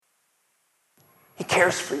He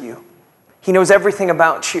cares for you. He knows everything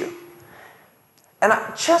about you. And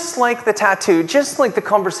just like the tattoo, just like the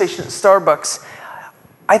conversation at Starbucks,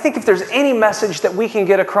 I think if there's any message that we can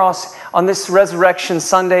get across on this Resurrection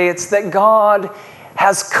Sunday, it's that God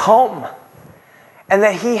has come and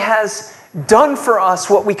that He has done for us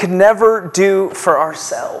what we could never do for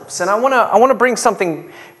ourselves. And I want to bring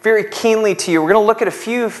something very keenly to you. We're going to look at a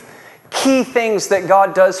few key things that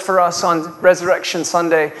God does for us on Resurrection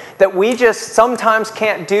Sunday that we just sometimes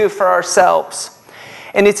can't do for ourselves.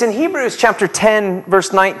 And it's in Hebrews chapter 10,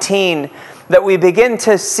 verse 19, that we begin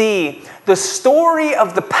to see the story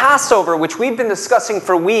of the Passover, which we've been discussing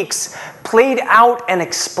for weeks, played out and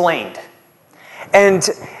explained. And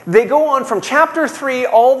they go on from chapter 3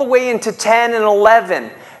 all the way into 10 and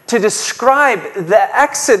 11 to describe the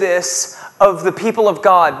exodus of the people of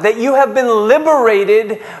God, that you have been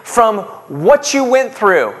liberated from what you went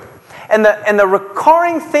through. And the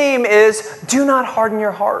recurring theme is, do not harden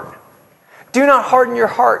your heart. Do not harden your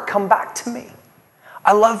heart. Come back to me.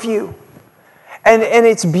 I love you. And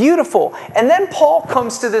it's beautiful. And then Paul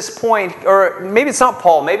comes to this point, or maybe it's not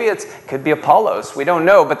Paul, maybe it could be Apollos, we don't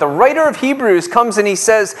know. But the writer of Hebrews comes and he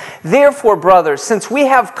says, therefore, brothers, since we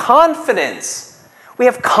have confidence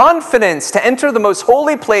to enter the most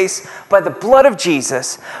holy place by the blood of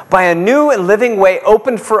Jesus, by a new and living way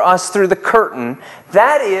opened for us through the curtain,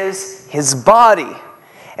 that is His body.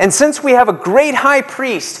 And since we have a great high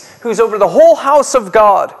priest who's over the whole house of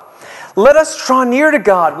God, let us draw near to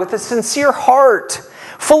God with a sincere heart,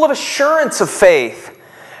 full of assurance of faith,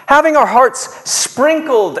 having our hearts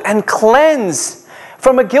sprinkled and cleansed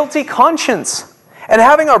from a guilty conscience, and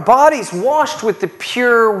having our bodies washed with the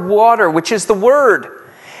pure water, which is the Word.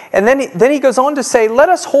 And then he goes on to say, let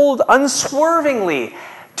us hold unswervingly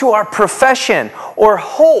to our profession or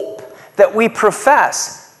hope that we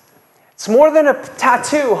profess. It's more than a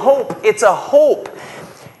tattoo, hope. It's a hope.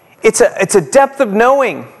 It's a depth of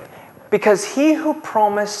knowing. Because He who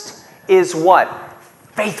promised is what?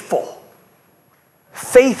 Faithful.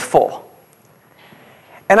 Faithful.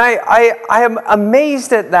 And I am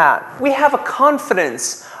amazed at that. We have a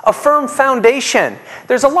confidence, a firm foundation.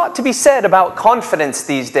 There's a lot to be said about confidence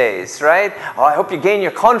these days, right? Oh, I hope you gain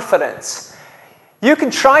your confidence. You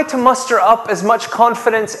can try to muster up as much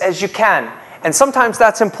confidence as you can. And sometimes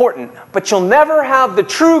that's important, but you'll never have the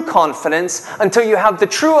true confidence until you have the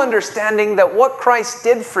true understanding that what Christ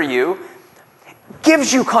did for you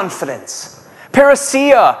gives you confidence.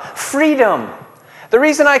 Parousia, freedom. The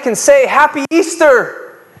reason I can say Happy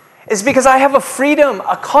Easter is because I have a freedom,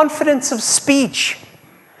 a confidence of speech.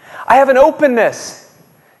 I have an openness.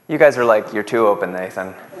 You guys are like, you're too open,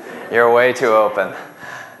 Nathan. You're way too open.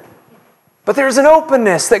 But there's an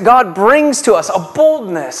openness that God brings to us, a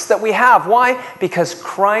boldness that we have. Why? Because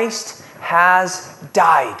Christ has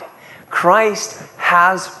died. Christ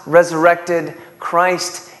has resurrected.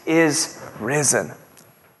 Christ is risen.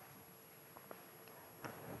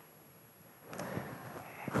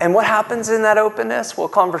 And what happens in that openness? Well,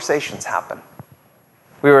 conversations happen.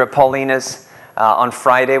 We were at Paulina's on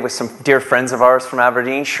Friday with some dear friends of ours from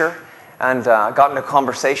Aberdeenshire, and got into a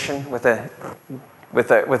conversation with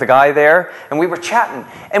a guy there, and we were chatting.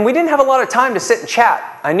 And we didn't have a lot of time to sit and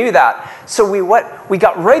chat. I knew that. So we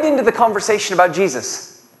got right into the conversation about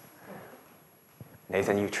Jesus.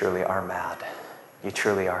 Nathan, you truly are mad. You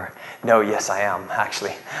truly are. No, yes, I am,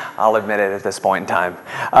 actually. I'll admit it at this point in time.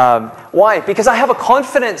 Why? Because I have a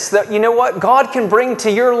confidence that, you know what? God can bring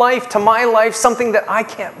to your life, to my life, something that I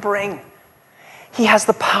can't bring. He has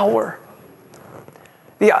the power.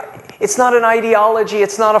 It's not an ideology.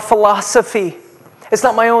 It's not a philosophy. It's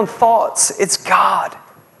not my own thoughts. It's God.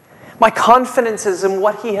 My confidence is in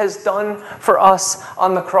what He has done for us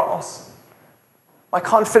on the cross. My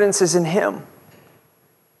confidence is in Him.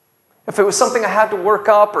 If it was something I had to work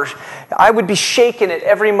up, or I would be shaken at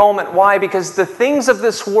every moment. Why? Because the things of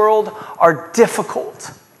this world are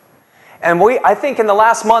difficult. And I think in the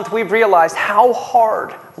last month we've realized how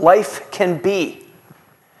hard life can be.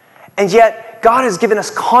 And yet God has given us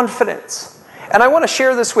confidence. And I want to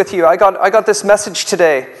share this with you. I got this message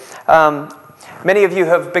today. Many of you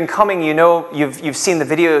have been coming. You know, you've seen the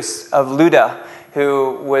videos of Luda,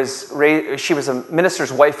 who was raised. She was a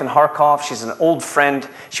minister's wife in Kharkov. She's an old friend.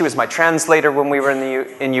 She was my translator when we were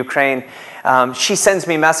in Ukraine. She sends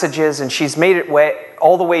me messages, and she's made it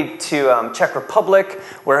all the way to Czech Republic.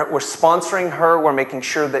 We're sponsoring her. We're making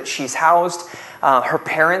sure that she's housed. Her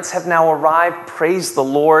parents have now arrived. Praise the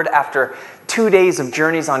Lord. After 2 days of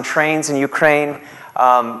journeys on trains in Ukraine,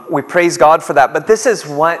 we praise God for that. But this is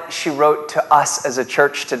what she wrote to us as a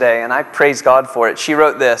church today, and I praise God for it. She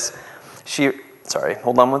wrote this.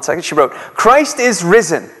 Hold on one second. She wrote, Christ is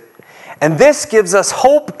risen, And this gives us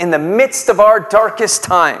hope in the midst of our darkest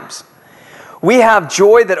times. We have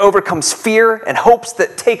joy that overcomes fear and hopes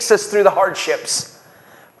that takes us through the hardships.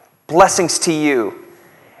 Blessings to you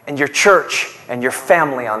and your church and your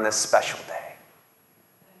family on this special day.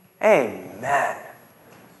 Amen.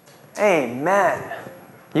 Amen.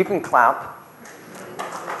 You can clap.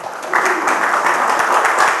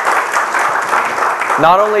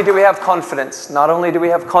 Not only do we have confidence,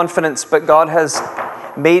 but God has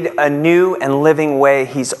made a new and living way.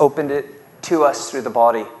 He's opened it to us through the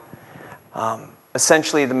body.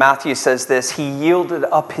 Essentially, the Matthew says this: He yielded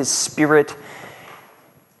up His Spirit.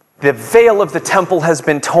 The veil of the temple has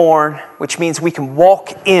been torn, which means we can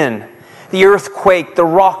walk in. The earth quaked, the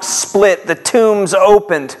rocks split, the tombs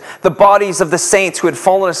opened. The bodies of the saints who had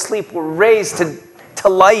fallen asleep were raised to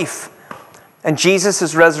life. And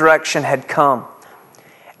Jesus' resurrection had come.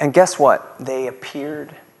 And guess what? They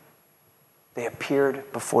appeared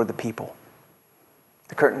before the people.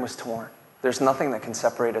 The curtain was torn. There's nothing that can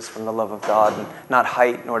separate us from the love of God. Not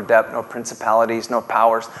height, nor depth, nor principalities, nor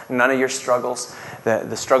powers. None of your struggles,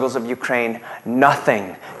 the struggles of Ukraine.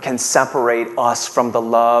 Nothing can separate us from the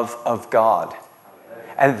love of God.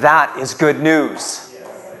 And that is good news.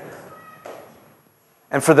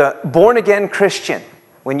 And for the born-again Christian,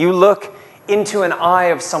 when you look into an eye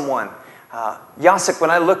of someone, Jacek, when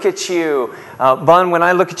I look at you, Bun, when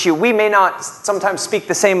I look at you, we may not sometimes speak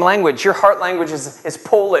the same language. Your heart language is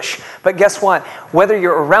Polish. But guess what? Whether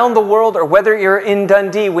you're around the world or whether you're in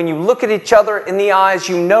Dundee, when you look at each other in the eyes,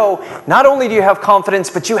 you know not only do you have confidence,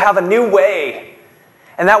 but you have a new way.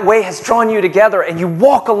 And that way has drawn you together, and you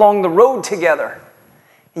walk along the road together.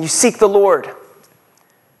 And you seek the Lord.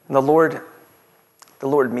 And the Lord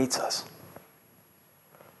meets us.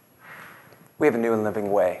 We have a new and living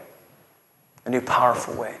way. A new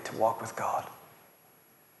powerful way to walk with God.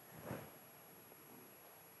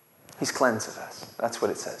 He's cleansed us. That's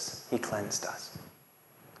what it says. He cleansed us.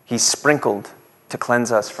 He's sprinkled to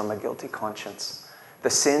cleanse us from a guilty conscience.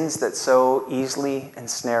 The sins that so easily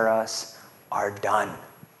ensnare us are done.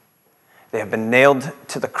 They have been nailed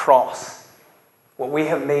to the cross. What we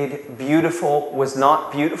have made beautiful was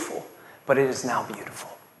not beautiful, but it is now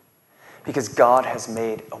beautiful. Because God has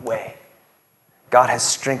made a way. God has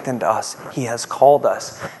strengthened us. He has called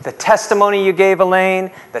us. The testimony you gave,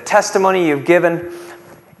 Elaine, the testimony you've given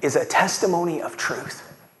is a testimony of truth,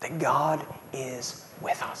 that God is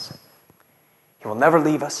with us. He will never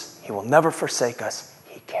leave us. He will never forsake us.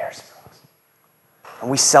 He cares for us.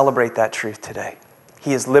 And we celebrate that truth today.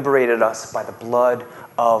 He has liberated us by the blood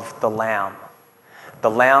of the Lamb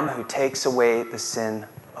who takes away the sin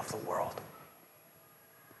of the world.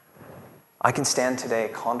 I can stand today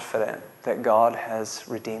confident that God has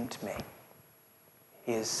redeemed me.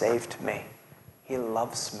 He has saved me. He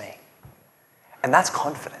loves me. And that's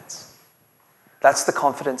confidence. That's the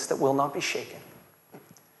confidence that will not be shaken.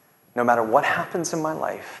 No matter what happens in my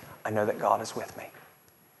life, I know that God is with me.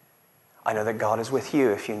 I know that God is with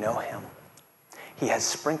you if you know Him. He has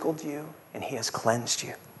sprinkled you and He has cleansed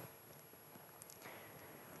you.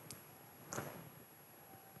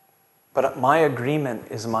 But my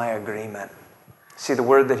agreement is my agreement. See, the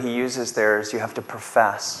word that he uses there is you have to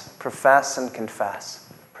profess. Profess and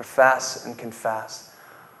confess. Profess and confess.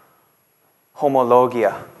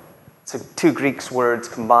 Homologia. It's two Greek words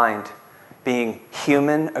combined. Being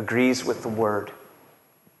human agrees with the word.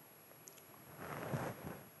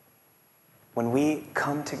 When we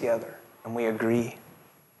come together and we agree,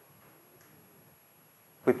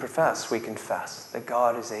 we profess, we confess that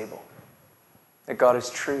God is able, that God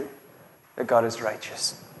is true, that God is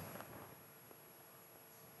righteous.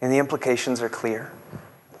 And the implications are clear.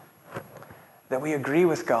 That we agree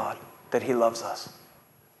with God that He loves us.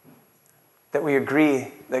 That we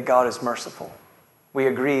agree that God is merciful. We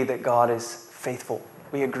agree that God is faithful.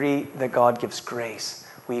 We agree that God gives grace.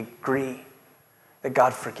 We agree that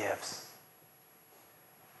God forgives.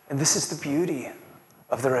 And this is the beauty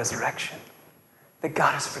of the resurrection, that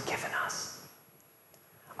God has forgiven us.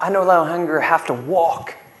 I no longer have to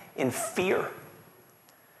walk in fear.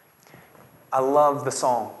 I love the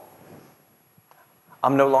song.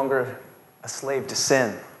 I'm no longer a slave to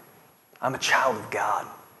sin. I'm a child of God.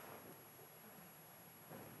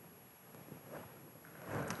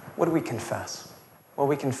 What do we confess? Well,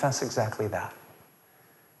 we confess exactly that.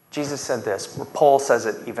 Jesus said this. Paul says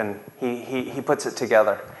it even. He puts it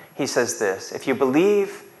together. He says this: if you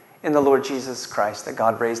believe in the Lord Jesus Christ, that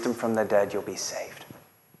God raised Him from the dead, you'll be saved.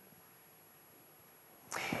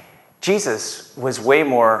 Jesus was way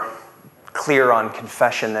more clear on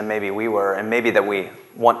confession than maybe we were, and maybe that we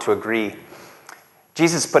want to agree.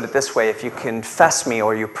 Jesus put it this way: if you confess me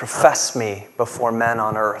or you profess me before men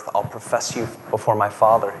on earth, I'll profess you before my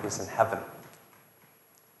Father who's in heaven.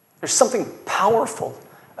 There's something powerful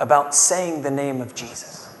about saying the name of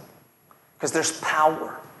Jesus, because there's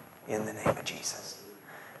power in the name of Jesus.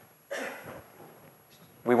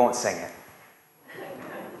 We won't sing it.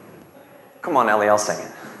 Come on, Ellie, I'll sing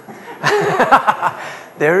it.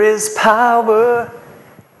 There is power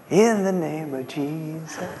in the name of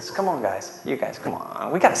Jesus. Come on, guys. You guys, come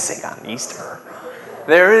on. We got to sing on Easter.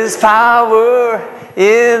 There is power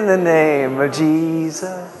in the name of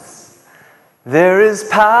Jesus. There is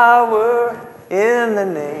power in the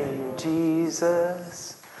name of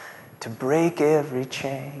Jesus to break every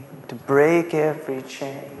chain, to break every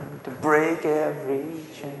chain, to break every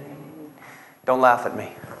chain. Don't laugh at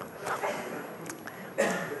me.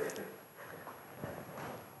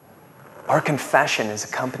 Our confession is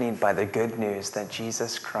accompanied by the good news that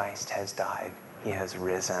Jesus Christ has died, he has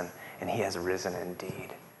risen, and he has risen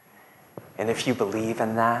indeed. And if you believe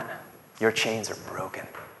in that, your chains are broken.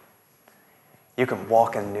 You can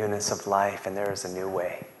walk in newness of life, and there is a new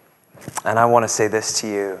way. And I want to say this to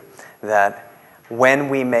you, that when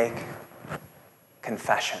we make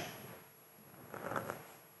confession,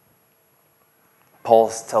 Paul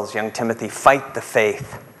tells young Timothy, fight the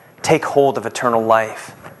faith, take hold of eternal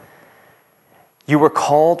life. You were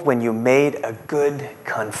called when you made a good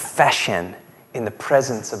confession in the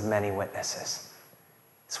presence of many witnesses.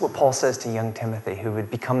 This is what Paul says to young Timothy, who would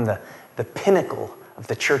become the pinnacle of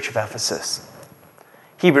the church of Ephesus.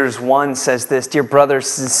 Hebrews 1 says this: dear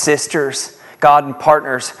brothers and sisters, God and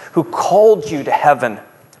partners who called you to heaven,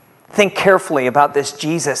 think carefully about this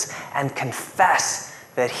Jesus and confess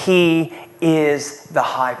that he is the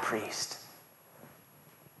high priest.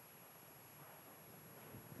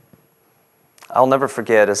 I'll never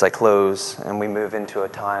forget, as I close and we move into a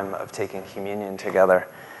time of taking communion together.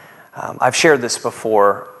 I've shared this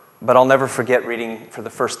before, but I'll never forget reading for the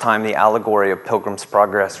first time the allegory of Pilgrim's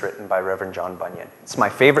Progress written by Reverend John Bunyan. It's my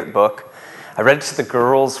favorite book. I read it to the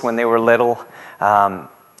girls when they were little.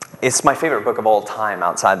 It's my favorite book of all time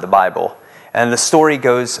outside the Bible. And the story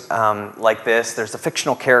goes like this. There's a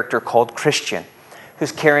fictional character called Christian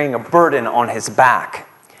who's carrying a burden on his back.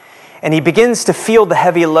 And he begins to feel the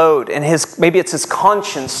heavy load, and maybe it's his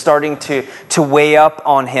conscience starting to weigh up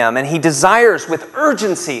on him. And he desires with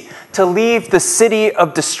urgency to leave the city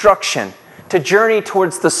of destruction, to journey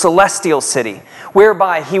towards the celestial city,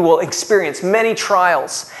 whereby he will experience many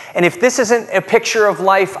trials. And if this isn't a picture of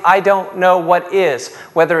life, I don't know what is.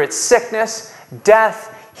 Whether it's sickness,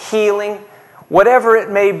 death, healing, whatever it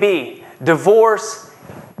may be, divorce,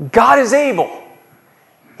 God is able.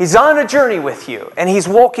 He's on a journey with you, and he's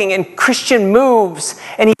walking, and Christian moves,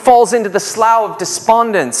 and he falls into the slough of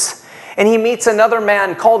despondence. And he meets another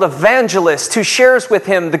man called Evangelist who shares with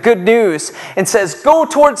him the good news and says, go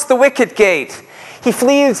towards the wicket gate. He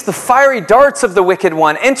flees the fiery darts of the wicked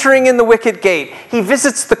one, entering in the wicket gate. He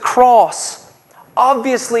visits the cross,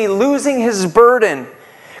 obviously losing his burden.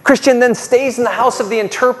 Christian then stays in the house of the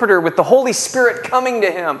interpreter with the Holy Spirit coming to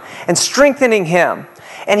him and strengthening him.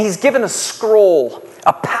 And he's given a scroll,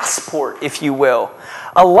 a passport, if you will,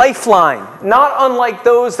 a lifeline, not unlike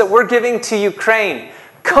those that we're giving to Ukraine.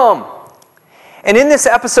 Come. And in this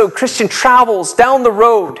episode, Christian travels down the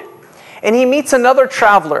road, and he meets another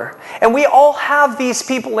traveler. And we all have these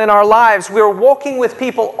people in our lives. We're walking with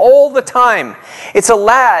people all the time. It's a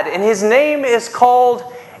lad, and his name is called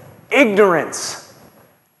Ignorance,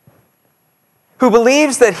 who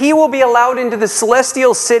believes that he will be allowed into the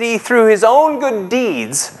celestial city through his own good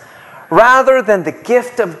deeds rather than the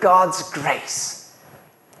gift of God's grace.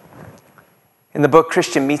 In the book,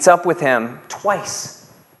 Christian meets up with him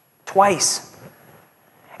twice,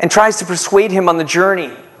 and tries to persuade him on the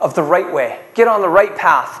journey of the right way. Get on the right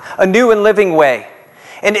path, a new and living way.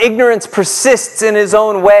 And Ignorance persists in his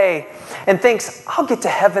own way and thinks, I'll get to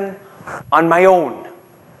heaven on my own.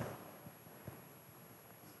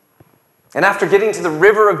 And after getting to the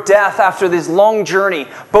river of death, after this long journey,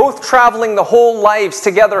 both traveling the whole lives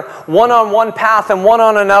together, one on one path and one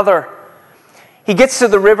on another, he gets to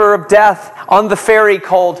the river of death on the ferry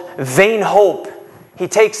called Vain Hope. He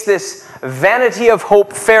takes this Vanity of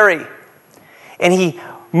Hope ferry, and he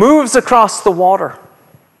moves across the water.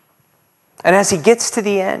 And as he gets to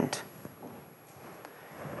the end,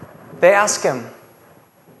 they ask him,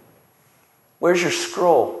 where's your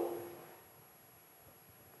scroll?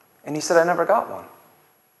 And he said, I never got one.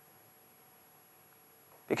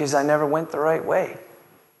 Because I never went the right way.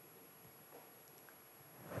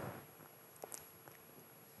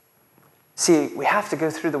 See, we have to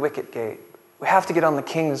go through the wicket gate. We have to get on the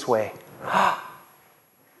King's way.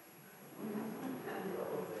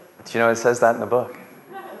 Do you know it says that in the book?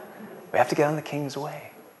 We have to get on the King's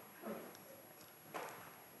way.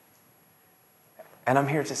 And I'm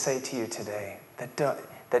here to say to you today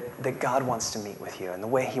that God wants to meet with you, and the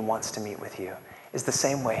way he wants to meet with you is the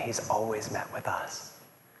same way he's always met with us,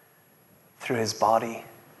 through his body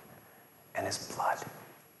and his blood.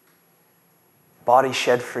 Body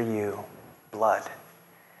shed for you, blood.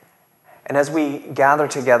 And as we gather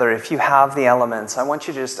together, if you have the elements, I want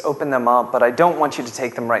you to just open them up, but I don't want you to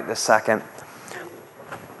take them right this second.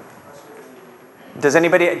 Does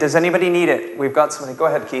anybody need it? We've got somebody. Go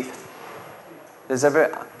ahead, Keith.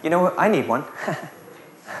 You know what? I need one.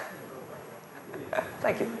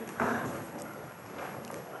 Thank you.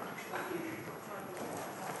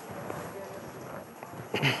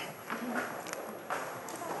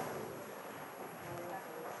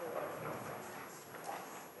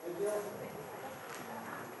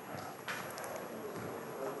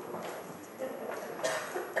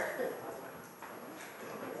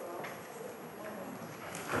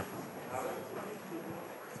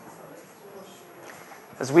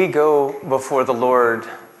 As we go before the Lord,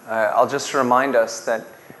 I'll just remind us that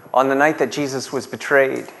on the night that Jesus was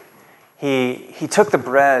betrayed, he took the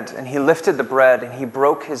bread and he lifted the bread and he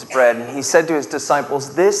broke his bread and he said to his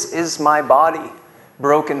disciples, "This is my body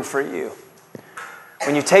broken for you.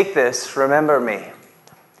 When you take this, remember me."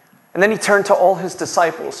 And then he turned to all his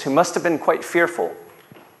disciples, who must have been quite fearful,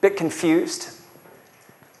 a bit confused.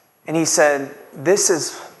 And he said, "This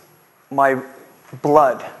is my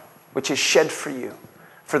blood, which is shed for you,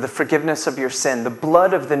 for the forgiveness of your sin, the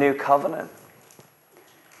blood of the new covenant.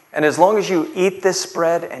 And as long as you eat this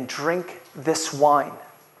bread and drink this wine,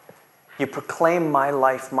 you proclaim my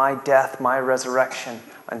life, my death, my resurrection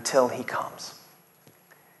until he comes."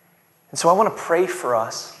 And so I want to pray for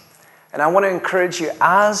us, and I want to encourage you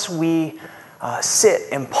as we sit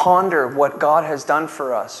and ponder what God has done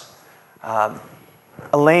for us.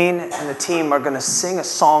 Elaine and the team are going to sing a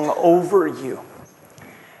song over you.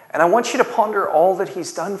 And I want you to ponder all that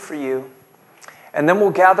he's done for you. And then we'll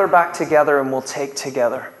gather back together and we'll take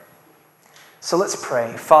together. So let's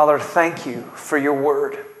pray. Father, thank you for your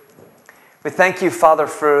word. We thank you, Father,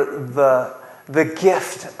 for the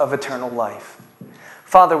gift of eternal life.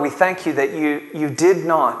 Father, we thank you that you did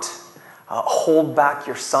not hold back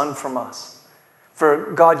your Son from us.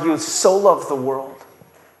 For God, you so loved the world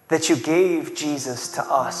that you gave Jesus to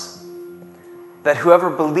us, that whoever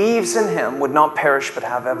believes in him would not perish but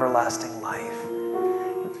have everlasting life,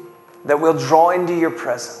 that we'll draw into your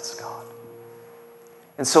presence, God.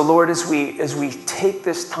 And so, Lord, as we take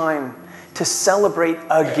this time to celebrate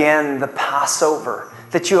again the Passover,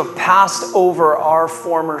 that you have passed over our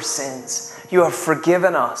former sins, you have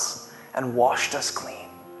forgiven us and washed us clean.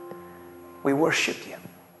 We worship you.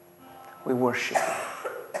 We worship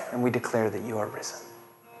you. And we declare that you are risen.